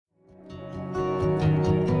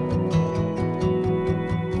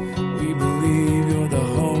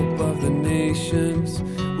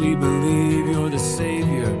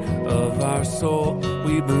soul.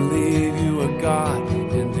 We believe you are God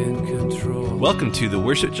and in control. Welcome to the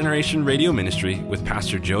Worship Generation Radio Ministry with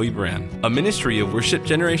Pastor Joey Brand, a ministry of Worship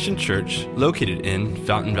Generation Church located in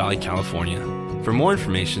Fountain Valley, California. For more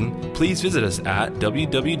information, please visit us at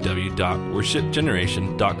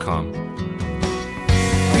www.worshipgeneration.com. We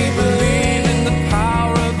believe in the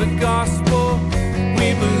power of the gospel.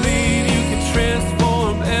 We believe you can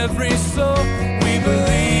transform every soul. We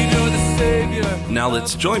believe you're the Savior. Now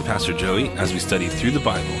let's join Pastor Joey as we study through the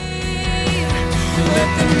Bible.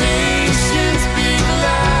 Let the nations be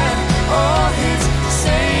glad, all his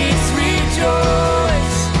saints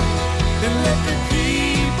rejoice, and let the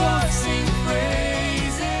people sing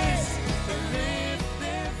praises and lift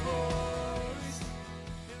their voice.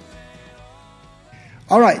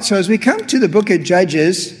 All right, so as we come to the book of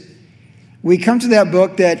Judges, we come to that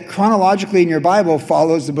book that chronologically in your Bible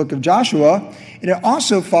follows the book of Joshua, and it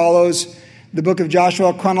also follows the book of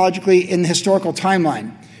Joshua chronologically in the historical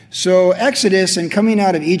timeline. So Exodus and coming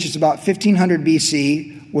out of Egypt is about 1500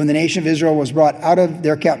 BC, when the nation of Israel was brought out of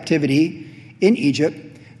their captivity in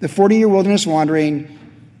Egypt. The 40-year wilderness wandering,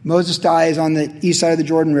 Moses dies on the east side of the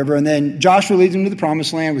Jordan River, and then Joshua leads them to the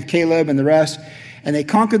promised land with Caleb and the rest, and they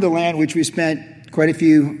conquered the land, which we spent quite a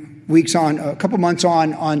few weeks on, a couple months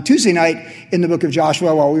on Tuesday night in the book of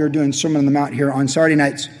Joshua while we were doing Sermon on the Mount here on Saturday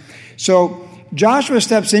nights. So Joshua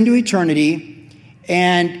steps into eternity,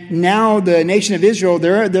 and now the nation of Israel,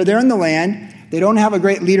 they're in the land. They don't have a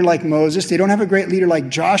great leader like Moses. They don't have a great leader like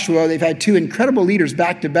Joshua. They've had two incredible leaders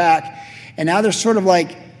back to back, and now they're sort of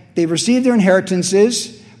like, they've received their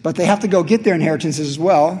inheritances, but they have to go get their inheritances as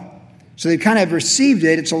well. So they've kind of received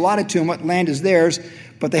it. It's allotted to them. What land is theirs,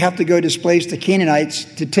 but they have to go displace the Canaanites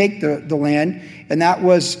to take the land, and that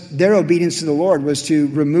was their obedience to the Lord, was to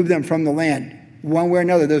remove them from the land. One way or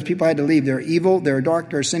another, those people had to leave. They're evil, they're dark,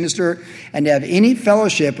 they're sinister, and to have any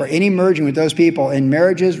fellowship or any merging with those people in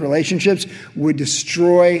marriages, relationships, would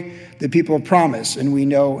destroy the people of promise. And we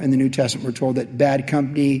know in the New Testament we're told that bad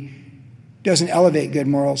company doesn't elevate good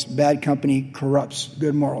morals. Bad company corrupts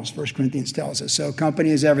good morals, 1 Corinthians tells us. So company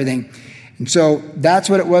is everything. And so that's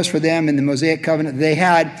what it was for them in the Mosaic covenant they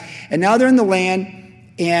had. And now they're in the land,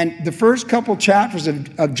 and the first couple chapters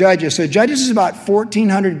of Judges. So Judges is about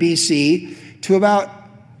 1400 BC to about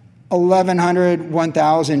 1100,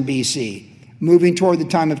 1000 BC, moving toward the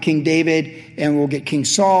time of King David, and we'll get King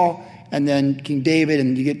Saul, and then King David,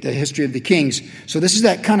 and you get the history of the kings. So this is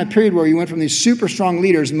that kind of period where you went from these super strong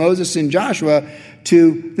leaders, Moses and Joshua,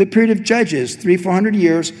 to the period of Judges, 300-400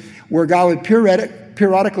 years, where God would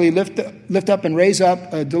periodically lift up and raise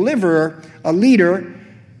up a deliverer, a leader,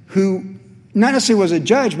 who not necessarily was a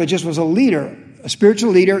judge, but just was a leader, a spiritual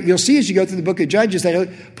leader. You'll see as you go through the book of Judges that he'll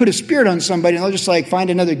put a spirit on somebody, and they'll just like find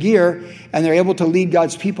another gear, and they're able to lead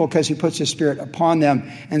God's people because he puts his spirit upon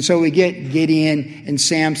them. And so we get Gideon and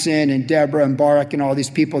Samson and Deborah and Barak and all these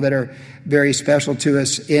people that are very special to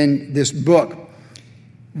us in this book.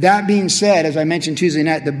 That being said, as I mentioned Tuesday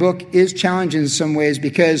night, the book is challenging in some ways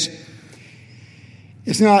because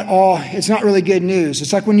it's not really good news.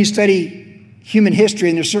 It's like when you study human history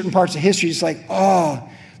and there's certain parts of history, it's like, oh,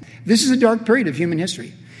 this is a dark period of human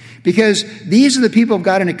history, because these are the people of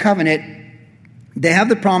God in a covenant. They have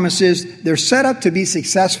the promises. They're set up to be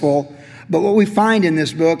successful. But what we find in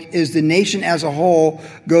this book is the nation as a whole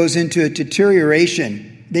goes into a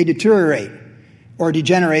deterioration. They deteriorate, or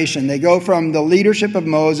degeneration. They go from the leadership of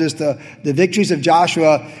Moses, the victories of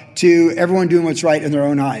Joshua, to everyone doing what's right in their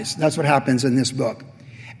own eyes. That's what happens in this book.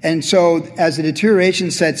 And so as the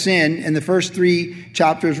deterioration sets in, and the first 3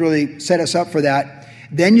 chapters really set us up for that,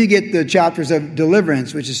 then you get the chapters of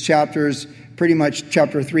deliverance, which is pretty much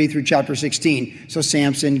chapter 3 through chapter 16. So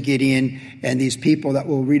Samson, Gideon, and these people that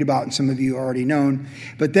we'll read about, and some of you already known.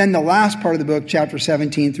 But then the last part of the book, chapter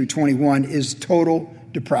 17 through 21, is total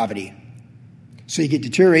depravity. So you get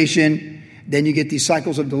deterioration, then you get these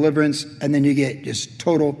cycles of deliverance, and then you get just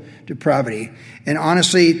total depravity. And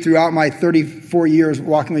honestly, throughout my 34 years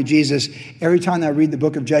walking with Jesus, every time I read the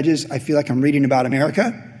book of Judges, I feel like I'm reading about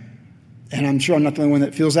America. And I'm sure I'm not the only one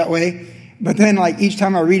that feels that way. But then like each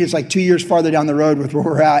time I read, it's like 2 years farther down the road with where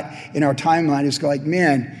we're at in our timeline. It's like,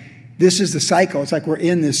 man, this is the cycle. It's like we're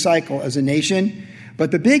in this cycle as a nation.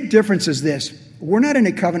 But the big difference is this. We're not in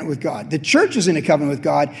a covenant with God. The church is in a covenant with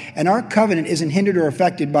God, and our covenant isn't hindered or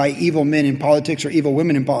affected by evil men in politics or evil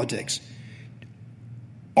women in politics.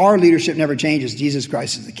 Our leadership never changes. Jesus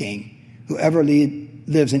Christ is the King. Whoever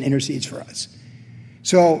lives and intercedes for us.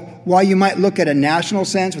 So while you might look at a national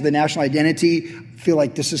sense with a national identity, feel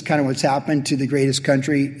like this is kind of what's happened to the greatest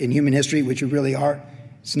country in human history, which we really are,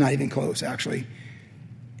 it's not even close, actually.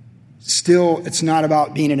 Still, it's not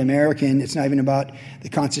about being an American. It's not even about the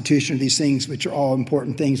Constitution or these things, which are all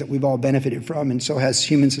important things that we've all benefited from, and so has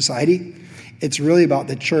human society. It's really about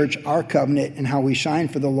the church, our covenant, and how we shine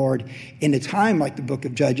for the Lord in a time like the book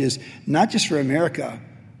of Judges, not just for America,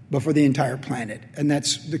 but for the entire planet. And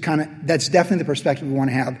that's definitely the perspective we want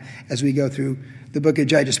to have as we go through the book of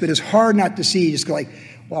Judges. But it's hard not to see, just go like,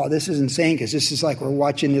 wow, this is insane, because this is like we're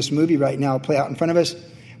watching this movie right now play out in front of us.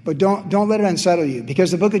 But don't let it unsettle you,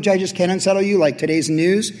 because the book of Judges can unsettle you, like today's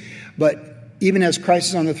news. But even as Christ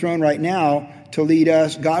is on the throne right now to lead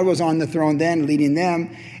us, God was on the throne then leading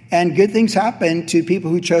them. And good things happen to people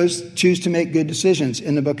who choose to make good decisions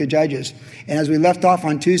in the book of Judges. And as we left off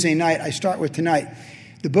on Tuesday night, I start with tonight.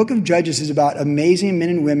 The book of Judges is about amazing men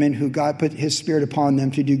and women who God put his Spirit upon them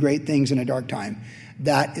to do great things in a dark time.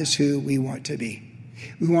 That is who we want to be.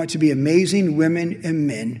 We want to be amazing women and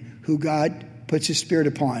men who God puts his Spirit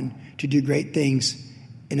upon to do great things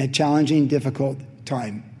in a challenging, difficult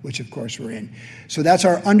time, which of course we're in. So that's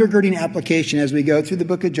our undergirding application as we go through the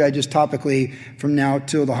book of Judges topically from now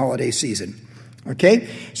till the holiday season. Okay?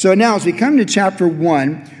 So now as we come to chapter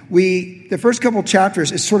 1, the first couple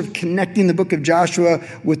chapters is sort of connecting the book of Joshua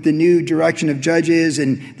with the new direction of Judges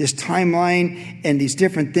and this timeline and these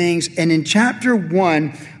different things. And in chapter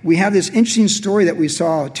 1, we have this interesting story that we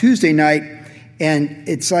saw Tuesday night. And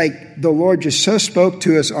it's like the Lord just so spoke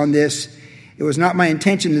to us on this. It was not my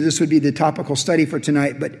intention that this would be the topical study for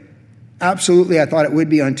tonight, but absolutely I thought it would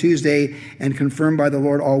be on Tuesday, and confirmed by the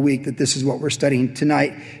Lord all week that this is what we're studying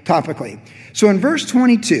tonight topically. So in verse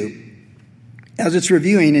 22, as it's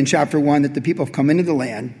reviewing in chapter 1 that the people have come into the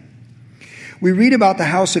land, we read about the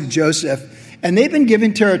house of Joseph, and they've been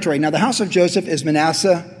given territory. Now the house of Joseph is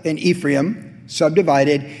Manasseh and Ephraim,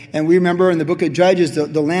 subdivided. And we remember in the book of Judges,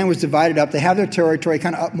 the land was divided up. They have their territory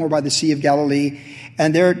kind of up more by the Sea of Galilee,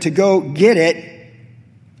 and they're to go get it,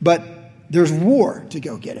 but there's war to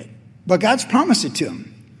go get it. But God's promised it to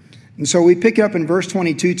them. And so we pick up in verse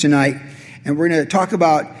 22 tonight, and we're going to talk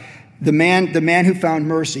about the man who found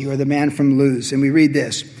mercy, or the man from Luz. And we read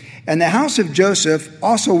this. And the house of Joseph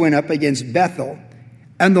also went up against Bethel,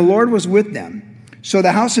 and the Lord was with them. So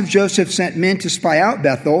the house of Joseph sent men to spy out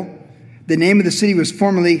Bethel. The name of the city was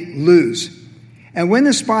formerly Luz. And when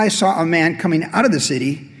the spies saw a man coming out of the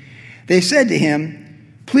city, they said to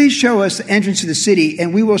him, "Please show us the entrance to the city,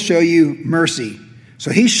 and we will show you mercy."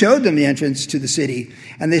 So he showed them the entrance to the city,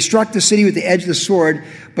 and they struck the city with the edge of the sword,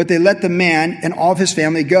 but they let the man and all of his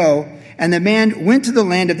family go. And the man went to the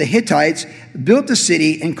land of the Hittites, built the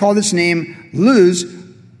city, and called its name Luz,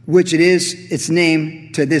 which it is its name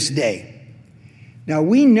to this day. Now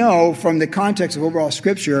we know from the context of overall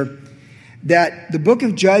Scripture that the book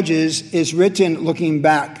of Judges is written looking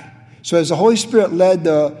back. So as the Holy Spirit led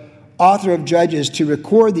the author of Judges to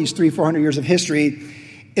record these 400 years of history,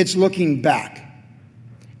 it's looking back.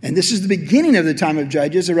 And this is the beginning of the time of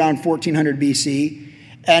Judges, around 1400 BC.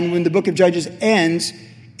 And when the book of Judges ends,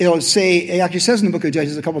 it actually says in the book of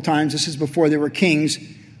Judges a couple times, this is before there were kings,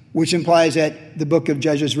 which implies that the book of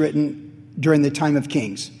Judges written during the time of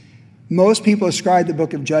kings. Most people ascribe the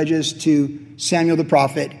book of Judges to Samuel the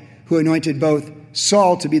prophet, who anointed both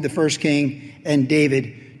Saul to be the first king and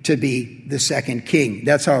David to be the second king.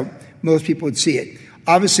 That's how most people would see it.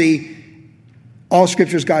 Obviously, all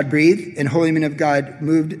scriptures God breathed, and holy men of God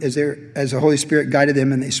moved as the Holy Spirit guided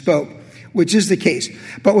them and they spoke, which is the case.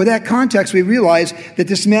 But with that context, we realize that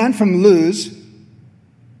this man from Luz,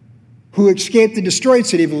 who escaped the destroyed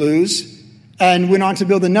city of Luz and went on to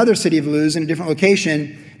build another city of Luz in a different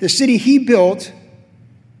location, the city he built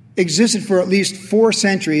existed for at least 4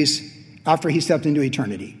 centuries after he stepped into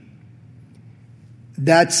eternity.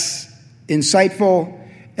 That's insightful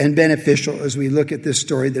and beneficial as we look at this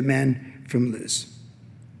story, the man from Luz.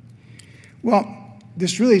 Well,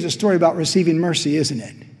 this really is a story about receiving mercy, isn't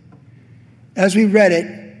it? As we read it,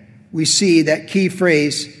 we see that key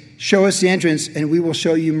phrase, "Show us the entrance and we will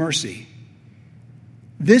show you mercy."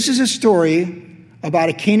 This is a story about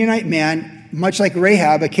a Canaanite man, much like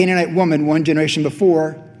Rahab, a Canaanite woman one generation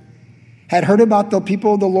before, had heard about the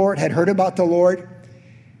people of the Lord, had heard about the Lord.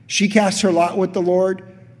 She cast her lot with the Lord.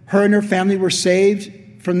 Her and her family were saved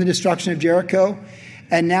from the destruction of Jericho.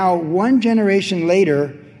 And now, one generation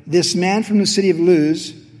later, this man from the city of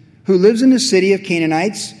Luz, who lives in the city of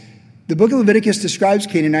Canaanites, the book of Leviticus describes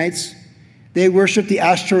Canaanites. They worship the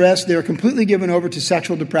Ashtoreth. They are completely given over to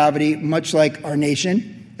sexual depravity, much like our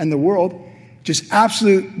nation and the world. Just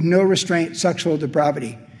absolute, no restraint sexual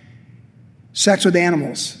depravity. Sex with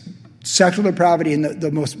animals. Sexual depravity in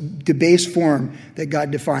the most debased form that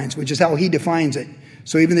God defines, which is how he defines it.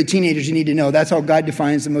 So even the teenagers, you need to know, that's how God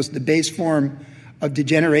defines the most debased form of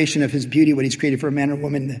degeneration of his beauty, what he's created for a man or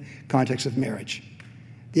woman in the context of marriage.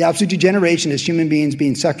 The absolute degeneration is human beings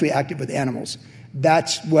being sexually active with animals.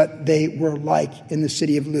 That's what they were like in the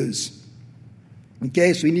city of Luz.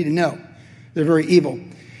 Okay, so we need to know. They're very evil.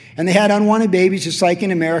 And they had unwanted babies just like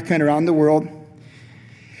in America and around the world.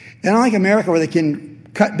 And unlike America where they can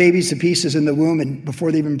cut babies to pieces in the womb and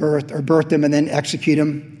before they even birth them and then execute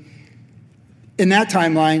them, in that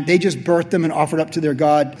timeline, they just birthed them and offered up to their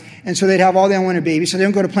God. And so they'd have all the unwanted babies. So they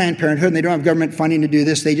don't go to Planned Parenthood and they don't have government funding to do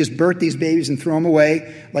this. They just birth these babies and throw them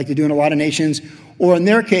away like they do in a lot of nations. Or in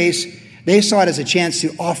their case, they saw it as a chance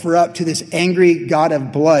to offer up to this angry God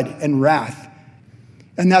of blood and wrath.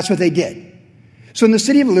 And that's what they did. So in the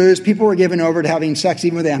city of Luz, people were given over to having sex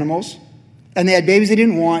even with animals. And they had babies they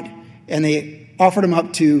didn't want. And they offered them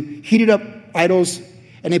up to heated up idols.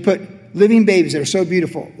 And they put living babies that are so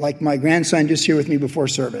beautiful, like my grandson just here with me before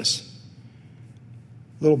service.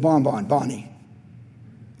 Little Bonbon, Bonnie.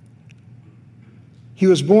 He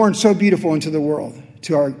was born so beautiful into the world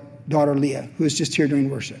to our daughter Leah, who is just here during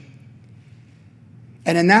worship.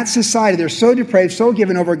 And in that society, they're so depraved, so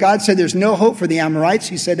given over. God said there's no hope for the Amorites.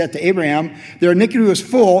 He said that to Abraham. Their iniquity was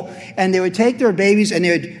full, and they would take their babies and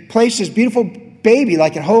they would place this beautiful baby,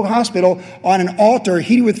 like at Hoag Hospital, on an altar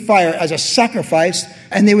heated with fire as a sacrifice,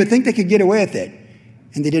 and they would think they could get away with it.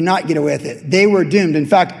 And they did not get away with it. They were doomed. In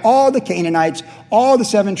fact, all the Canaanites, all the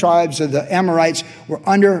 7 tribes of the Amorites were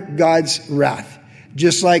under God's wrath.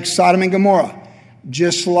 Just like Sodom and Gomorrah,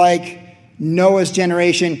 just like Noah's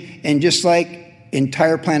generation, and just like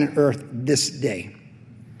entire planet Earth this day.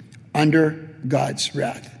 Under God's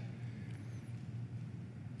wrath.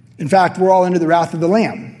 In fact, we're all under the wrath of the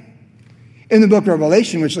Lamb. In the book of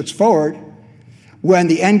Revelation, which looks forward, when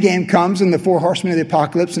the end game comes and the 4 horsemen of the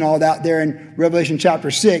apocalypse and all that there in Revelation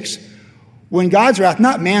chapter 6, when God's wrath,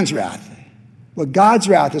 not man's wrath, but God's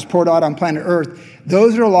wrath is poured out on planet Earth,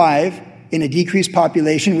 those that are alive in a decreased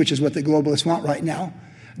population, which is what the globalists want right now,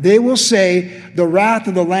 they will say, the wrath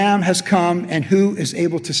of the Lamb has come, and who is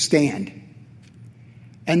able to stand?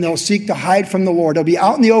 And they'll seek to hide from the Lord. They'll be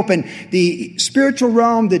out in the open. The spiritual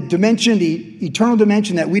realm, the dimension, the eternal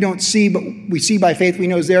dimension that we don't see, but we see by faith, we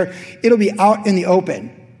know is there. It'll be out in the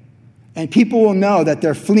open. And people will know that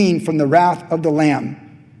they're fleeing from the wrath of the Lamb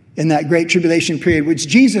in that great tribulation period, which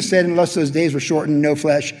Jesus said, unless those days were shortened, no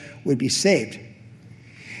flesh would be saved.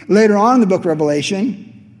 Later on in the book of Revelation,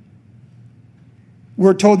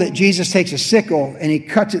 we're told that Jesus takes a sickle and he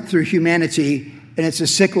cuts it through humanity, and it's a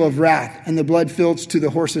sickle of wrath, and the blood fills to the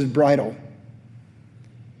horse's bridle.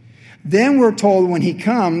 Then we're told when he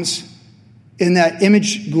comes in that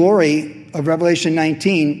image glory of Revelation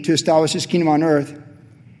 19 to establish his kingdom on earth,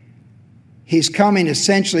 he's coming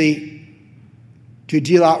essentially to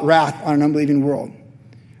deal out wrath on an unbelieving world.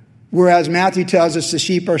 Whereas Matthew tells us the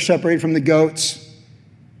sheep are separated from the goats,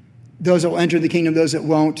 those that will enter the kingdom, those that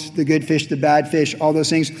won't, the good fish, the bad fish, all those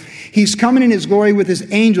things. He's coming in his glory with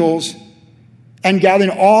his angels and gathering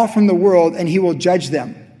all from the world, and he will judge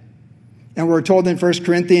them. And we're told in 1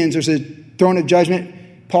 Corinthians, there's a throne of judgment.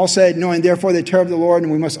 Paul said, knowing therefore the terror of the Lord,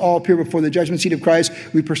 and we must all appear before the judgment seat of Christ,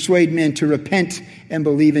 we persuade men to repent and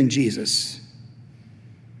believe in Jesus.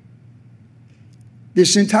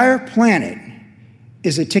 This entire planet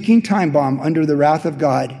is a ticking time bomb under the wrath of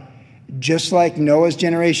God, just like Noah's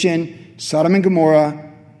generation, Sodom and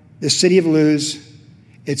Gomorrah, the city of Luz.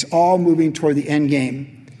 It's all moving toward the end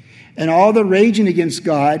game. And all the raging against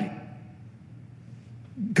God,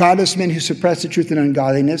 godless men who suppress the truth and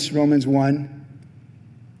ungodliness, Romans 1,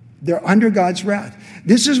 they're under God's wrath.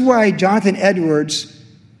 This is why Jonathan Edwards,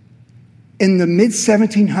 in the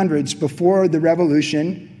mid-1700s, before the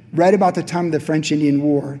Revolution, right about the time of the French-Indian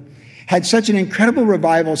War, had such an incredible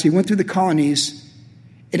revival as he went through the colonies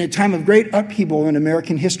in a time of great upheaval in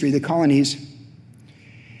American history, the colonies.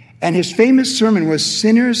 And his famous sermon was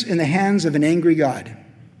Sinners in the Hands of an Angry God.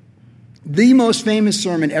 The most famous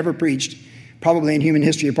sermon ever preached, probably in human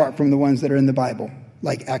history, apart from the ones that are in the Bible,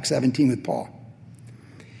 like Acts 17 with Paul.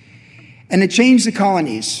 And it changed the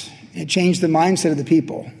colonies. It changed the mindset of the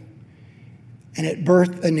people. And it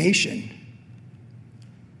birthed a nation.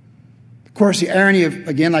 Of course, the irony of,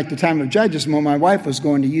 again, like the time of Judges, when my wife was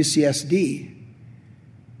going to UCSD,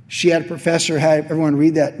 she had a professor, had everyone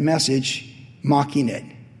read that message, mocking it.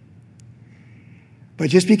 But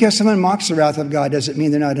just because someone mocks the wrath of God doesn't mean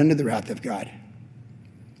they're not under the wrath of God.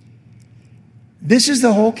 This is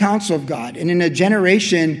the whole counsel of God. And in a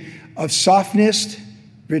generation of softness,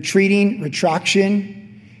 retreating,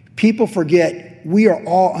 retraction, people forget we are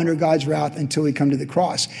all under God's wrath until we come to the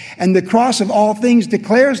cross. And the cross of all things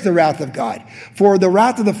declares the wrath of God. For the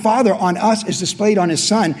wrath of the Father on us is displayed on his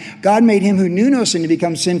Son. God made him who knew no sin to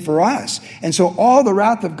become sin for us. And so all the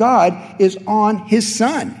wrath of God is on his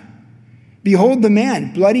Son. Behold the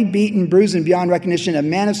man, bloody, beaten, bruised, and beyond recognition, a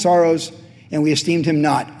man of sorrows, and we esteemed him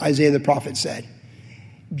not, Isaiah the prophet said.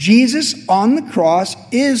 Jesus on the cross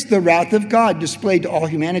is the wrath of God displayed to all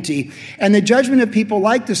humanity. And the judgment of people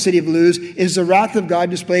like the city of Luz is the wrath of God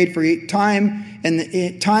displayed for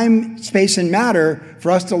time, space, and matter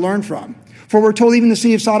for us to learn from. For we're told even the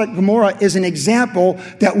city of Sodom and Gomorrah is an example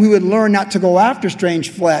that we would learn not to go after strange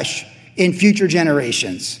flesh in future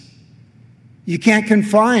generations. You can't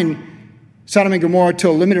confine Sodom and Gomorrah to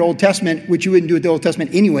a limited Old Testament, which you wouldn't do with the Old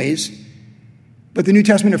Testament anyways. But the New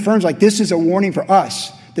Testament affirms like this is a warning for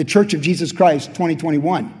us, the Church of Jesus Christ,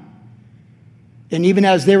 2021. And even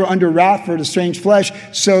as they were under wrath for the strange flesh,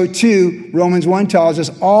 so too Romans 1 tells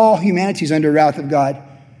us all humanity is under wrath of God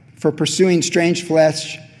for pursuing strange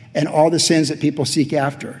flesh and all the sins that people seek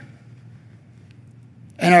after.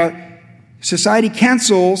 And our society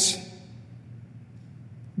cancels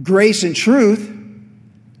grace and truth,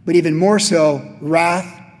 but even more so,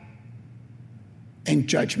 wrath and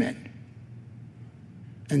judgment.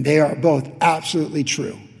 And they are both absolutely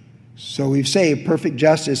true. So we say perfect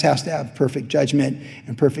justice has to have perfect judgment,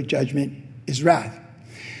 and perfect judgment is wrath.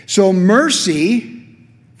 So mercy,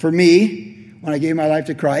 for me, when I gave my life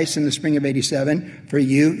to Christ in the spring of 87, for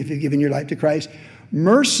you, if you've given your life to Christ,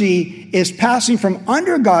 mercy is passing from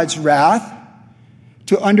under God's wrath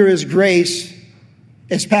to under his grace.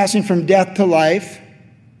 It's passing from death to life,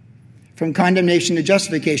 from condemnation to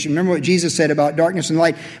justification. Remember what Jesus said about darkness and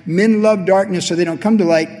light. Men love darkness so they don't come to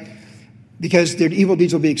light because their evil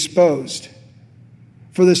deeds will be exposed.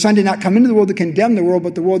 For the Son did not come into the world to condemn the world,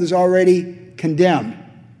 but the world is already condemned.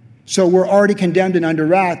 So we're already condemned and under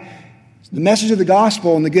wrath. The message of the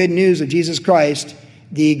gospel and the good news of Jesus Christ,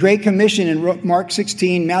 the Great Commission in Mark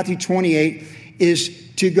 16, Matthew 28, is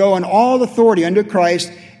to go in all authority under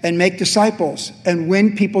Christ and make disciples and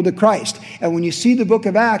win people to Christ. And when you see the book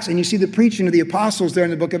of Acts and you see the preaching of the apostles there in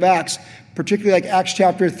the book of Acts, particularly like Acts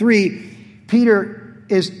chapter 3, Peter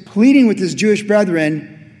is pleading with his Jewish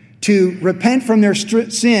brethren to repent from their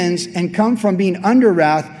sins and come from being under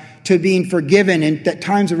wrath to being forgiven, and that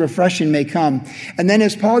times of refreshing may come. And then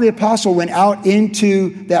as Paul the apostle went out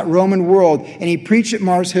into that Roman world and he preached at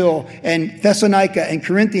Mars Hill and Thessalonica and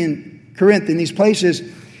Corinth, in these places,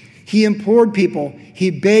 he implored people,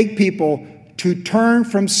 he begged people to turn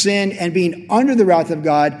from sin and being under the wrath of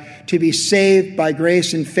God to be saved by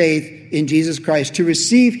grace and faith in Jesus Christ, to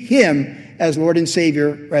receive him as Lord and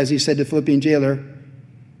Savior, as he said to the Philippian jailer.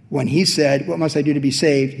 When he said, "What must I do to be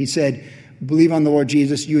saved?" He said, "Believe on the Lord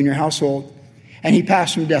Jesus, you and your household." And he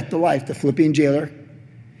passed from death to life, the Philippian jailer.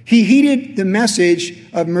 He heeded the message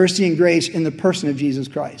of mercy and grace in the person of Jesus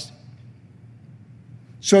Christ.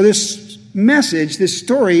 So this message, this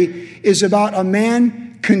story, is about a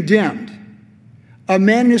man condemned, a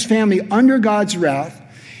man and his family under God's wrath,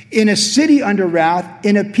 in a city under wrath,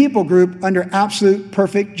 in a people group under absolute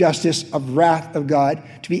perfect justice of wrath of God,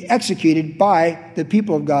 to be executed by the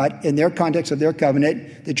people of God in their context of their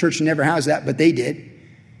covenant. The church never has that, but they did.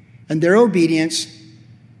 And their obedience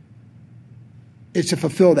is to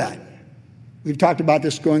fulfill that. We've talked about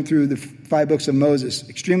this going through the 5 books of Moses.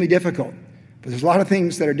 Extremely difficult. But there's a lot of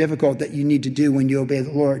things that are difficult that you need to do when you obey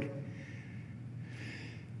the Lord.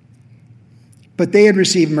 But they had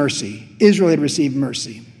received mercy. Israel had received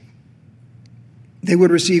mercy. They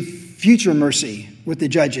would receive future mercy with the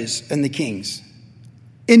judges and the kings.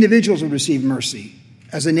 Individuals would receive mercy.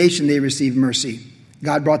 As a nation, they received mercy.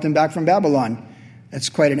 God brought them back from Babylon. That's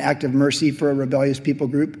quite an act of mercy for a rebellious people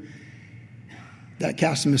group that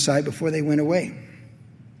cast them aside before they went away.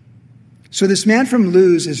 So this man from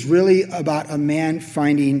Luz is really about a man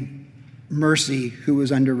finding mercy who was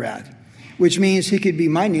under wrath, which means he could be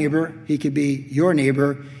my neighbor, he could be your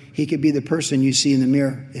neighbor, he could be the person you see in the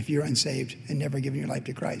mirror if you're unsaved and never given your life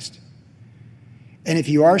to Christ. And if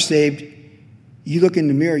you are saved, you look in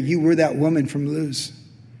the mirror, you were that woman from Luz.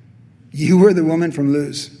 You were the woman from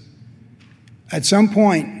Luz. At some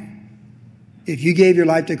point, if you gave your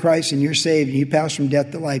life to Christ and you're saved and you passed from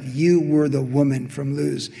death to life, you were the woman from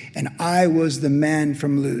Luz. And I was the man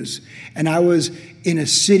from Luz. And I was in a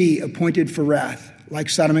city appointed for wrath, like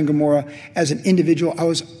Sodom and Gomorrah. As an individual, I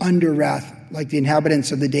was under wrath, like the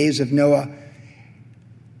inhabitants of the days of Noah.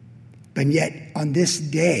 But yet, on this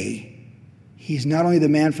day, he's not only the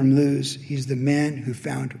man from Luz, he's the man who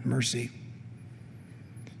found mercy.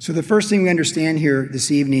 So the first thing we understand here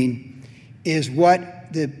this evening is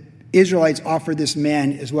what the Israelites offered this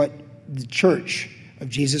man is what the church of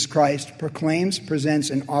Jesus Christ proclaims, presents,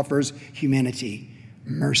 and offers humanity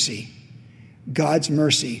mercy. God's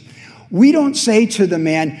mercy. We don't say to the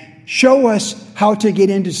man, show us how to get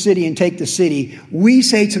into the city and take the city. We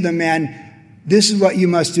say to the man, this is what you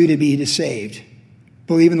must do to be saved.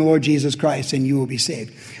 Believe in the Lord Jesus Christ and you will be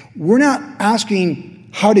saved. We're not asking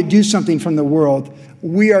how to do something from the world.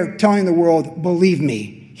 We are telling the world, believe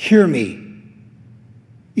me, hear me.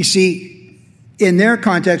 You see, in their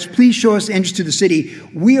context, please show us the entrance to the city.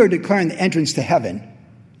 We are declaring the entrance to heaven.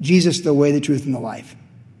 Jesus, the way, the truth, and the life.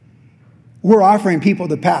 We're offering people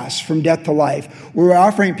to pass from death to life. We're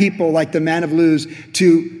offering people like the man of Luz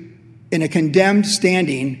to, in a condemned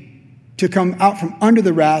standing, to come out from under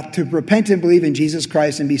the wrath, to repent and believe in Jesus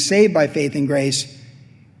Christ and be saved by faith and grace,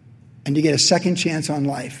 and to get a second chance on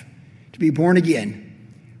life, to be born again.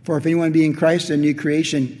 For if anyone be in Christ, a new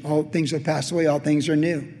creation, all things have passed away, all things are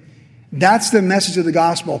new. That's the message of the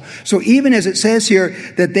gospel. So even as it says here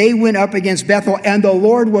that they went up against Bethel and the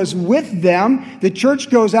Lord was with them, the church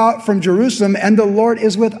goes out from Jerusalem and the Lord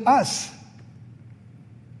is with us.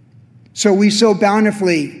 So we sow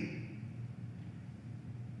bountifully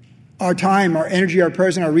our time, our energy, our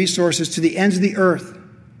prayers, and our resources to the ends of the earth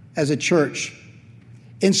as a church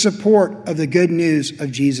in support of the good news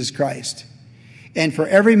of Jesus Christ. And for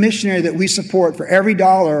every missionary that we support, for every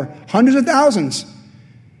dollar, hundreds of thousands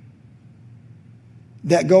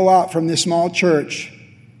that go out from this small church,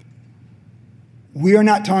 we are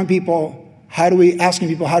not telling people, asking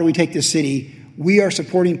people, how do we take this city? We are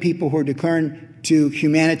supporting people who are declaring to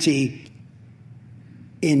humanity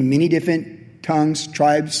in many different tongues,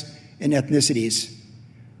 tribes, and ethnicities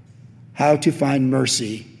how to find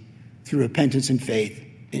mercy through repentance and faith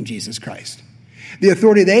in Jesus Christ. The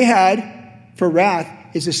authority they had for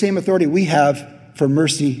wrath is the same authority we have for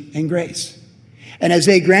mercy and grace. And as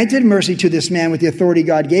they granted mercy to this man with the authority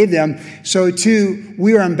God gave them, so too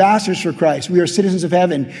we are ambassadors for Christ. We are citizens of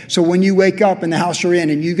heaven. So when you wake up in the house you're in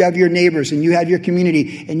and you have your neighbors and you have your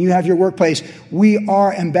community and you have your workplace, we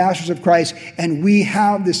are ambassadors of Christ and we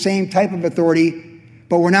have the same type of authority.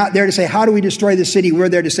 But we're not there to say, how do we destroy the city? We're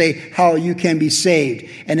there to say how you can be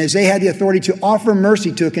saved. And as they had the authority to offer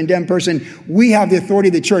mercy to a condemned person, we have the authority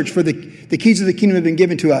of the church, for the keys of the kingdom have been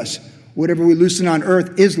given to us. Whatever we loosen on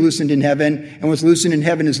earth is loosened in heaven, and what's loosened in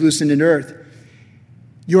heaven is loosened in earth.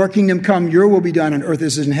 Your kingdom come, your will be done on earth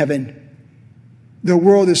as in heaven. The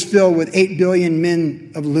world is filled with 8 billion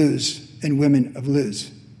men of Luz and women of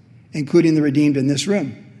Luz, including the redeemed in this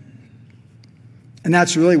room. And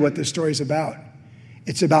that's really what this story is about.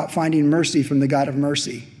 It's about finding mercy from the God of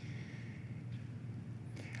mercy.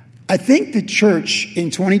 I think the church in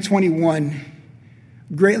 2021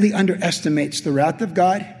 greatly underestimates the wrath of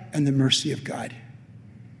God and the mercy of God.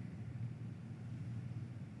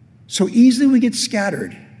 So easily we get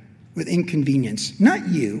scattered with inconvenience. Not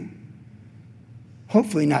you.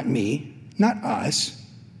 Hopefully not me. Not us.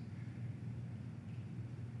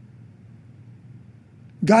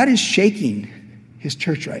 God is shaking his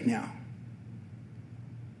church right now.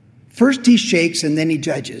 First he shakes and then he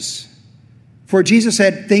judges. For Jesus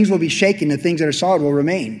said things will be shaken, the things that are solid will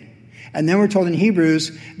remain. And then we're told in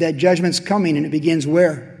Hebrews that judgment's coming, and it begins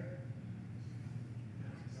where?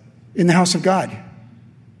 In the house of God.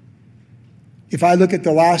 If I look at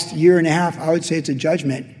the last year and a half, I would say it's a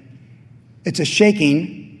judgment. It's a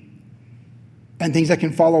shaking, and things that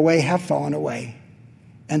can fall away have fallen away.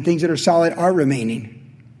 And things that are solid are remaining.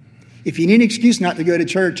 If you need an excuse not to go to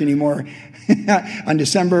church anymore on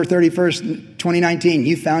December 31st, 2019,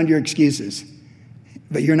 you found your excuses.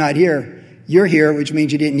 But you're not here. You're here, which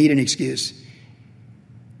means you didn't need an excuse.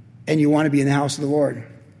 And you want to be in the house of the Lord.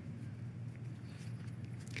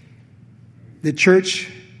 The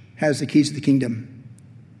church has the keys to the kingdom.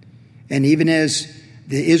 And even as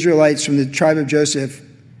the Israelites from the tribe of Joseph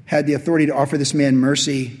had the authority to offer this man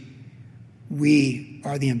mercy, we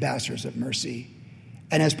are the ambassadors of mercy.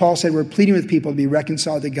 And as Paul said, we're pleading with people to be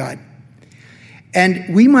reconciled to God.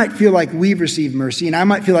 And we might feel like we've received mercy, and I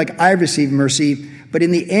might feel like I've received mercy, but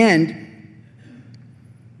in the end,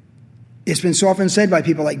 it's been so often said by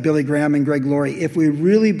people like Billy Graham and Greg Laurie, if we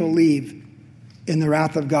really believe in the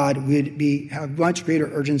wrath of God, we'd have much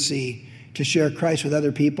greater urgency to share Christ with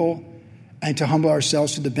other people and to humble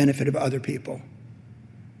ourselves to the benefit of other people.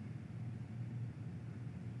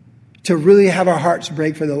 To really have our hearts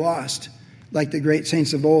break for the lost, like the great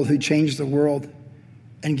saints of old who changed the world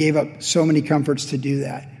and gave up so many comforts to do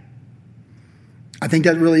that. I think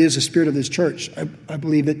that really is the spirit of this church. I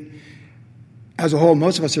believe that as a whole,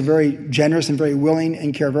 most of us are very generous and very willing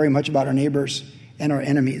and care very much about our neighbors and our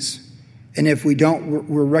enemies. And if we don't,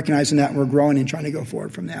 we're recognizing that and we're growing and trying to go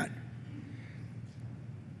forward from that.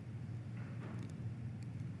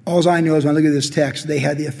 All I know is when I look at this text, they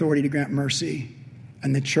had the authority to grant mercy,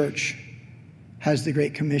 and the church has the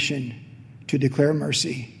Great Commission to declare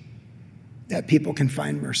mercy, that people can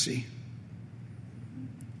find mercy.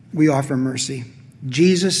 We offer mercy.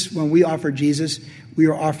 Jesus, when we offer Jesus, we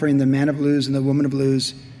are offering the man of Luz and the woman of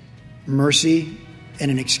Luz mercy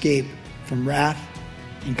and an escape from wrath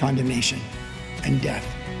and condemnation and death.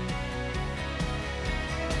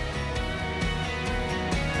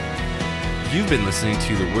 You've been listening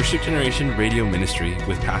to the Worship Generation Radio Ministry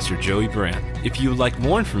with Pastor Joey Baran. If you would like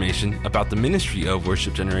more information about the ministry of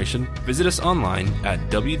Worship Generation, visit us online at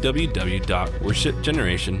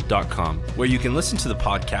www.worshipgeneration.com, where you can listen to the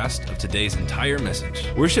podcast of today's entire message.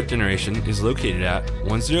 Worship Generation is located at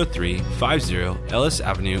 10350 Ellis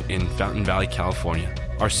Avenue in Fountain Valley, California.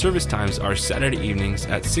 Our service times are Saturday evenings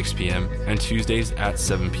at 6 p.m. and Tuesdays at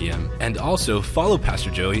 7 p.m. And also follow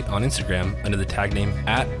Pastor Joey on Instagram under the tag name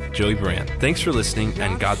 @JoeyBaran. Thanks for listening,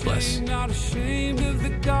 and God bless. Not ashamed of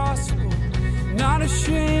the gospel. Not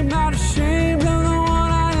ashamed of the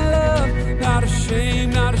one I love. Not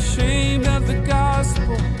ashamed, not ashamed.